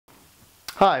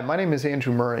Hi, my name is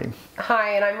Andrew Murray.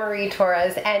 Hi, and I'm Marie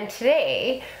Torres, and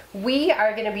today we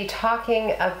are going to be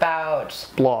talking about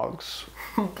blogs.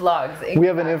 Blogs. Exactly. We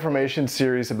have an information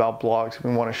series about blogs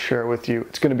we want to share with you.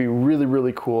 It's going to be really,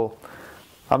 really cool.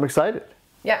 I'm excited.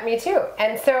 Yeah, me too.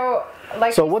 And so,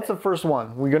 what's the first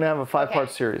one? We're going to have a five-part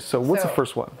series. So what's the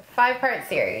first one? Five-part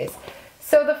series.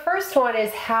 So the first one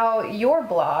is how your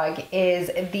blog is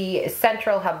the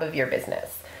central hub of your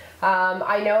business.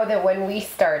 I know that when we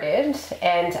started,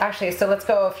 and actually, so let's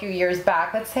go a few years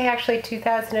back, let's say actually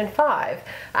 2005. Okay.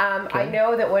 I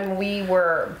know that when we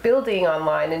were building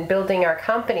online and building our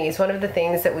companies, one of the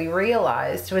things that we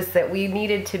realized was that we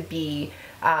needed to be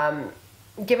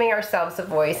giving ourselves a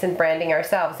voice and branding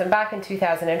ourselves. And back in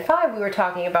 2005, we were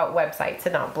talking about websites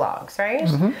and not blogs, right?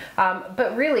 Mm-hmm.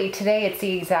 But really, today it's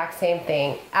the exact same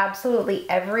thing. Absolutely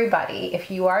everybody, if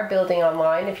you are building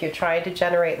online, if you're trying to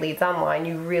generate leads online,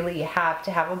 you really have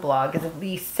to have a blog as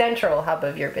the central hub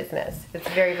of your business. It's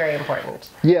very, very important.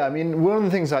 Yeah, I mean, one of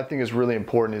the things I think is really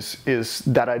important is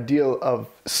that idea of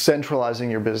centralizing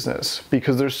your business,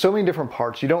 because there's so many different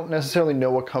parts. You don't necessarily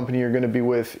know what company you're going to be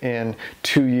with in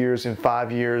 2 years, in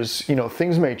 5 years. You know,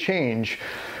 things may change,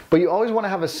 but you always want to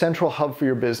have a central hub for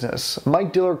your business.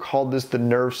 Mike Diller called this the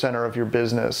nerve center of your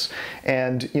business,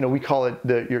 and you know, we call it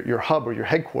your hub or your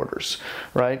headquarters,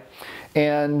 right?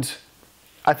 And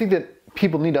I think that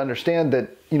people need to understand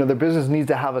that, you know, their business needs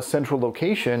to have a central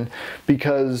location,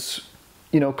 because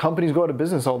you know, companies go out of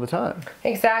business all the time.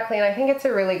 Exactly, and I think it's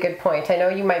a really good point. I know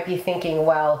you might be thinking,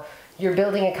 well, you're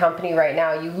building a company right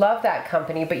now, you love that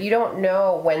company, but you don't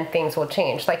know when things will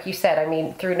change. Like you said, I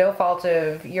mean, through no fault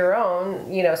of your own,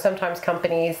 you know, sometimes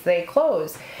companies, they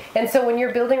close. And so when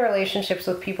you're building relationships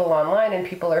with people online and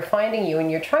people are finding you and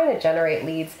you're trying to generate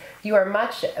leads, you are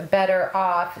much better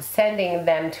off sending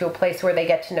them to a place where they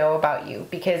get to know about you.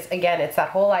 Because again, it's that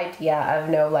whole idea of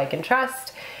know, like, and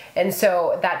trust. And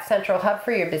so that central hub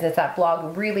for your business, that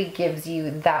blog, really gives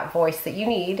you that voice that you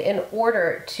need in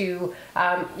order to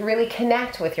really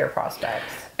connect with your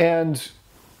prospects. And,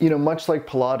 you know, much like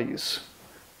Pilates,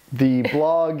 the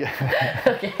blog,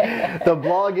 the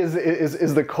blog is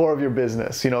the core of your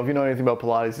business. You know, if you know anything about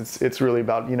Pilates, it's really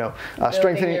about, you know,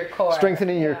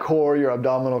 strengthening your core, your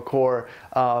abdominal core,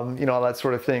 you know, all that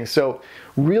sort of thing. So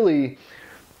really,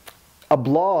 a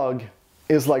blog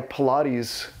is like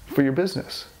Pilates for your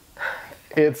business.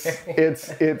 It's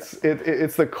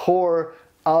the core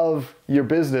of your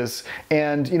business.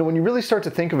 And you know, when you really start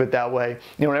to think of it that way,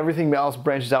 you know, and everything else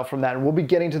branches out from that, and we'll be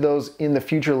getting to those in the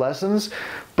future lessons,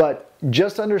 but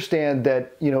just understand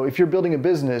that, you know, if you're building a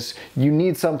business, you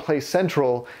need some place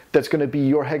central that's going to be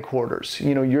your headquarters,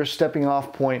 you know, your stepping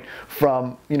off point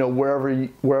from, you know, wherever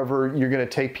you're going to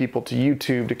take people, to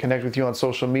YouTube, to connect with you on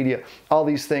social media, all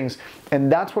these things.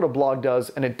 And that's what a blog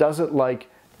does, and it does it like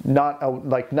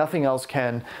nothing else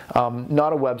can.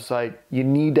 Not a website. You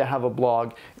need to have a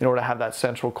blog in order to have that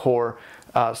central core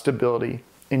stability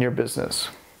in your business.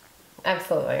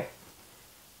 Absolutely.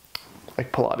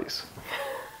 Like Pilates.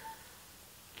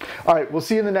 All right, we'll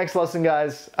see you in the next lesson,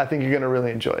 guys. I think you're going to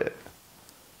really enjoy it.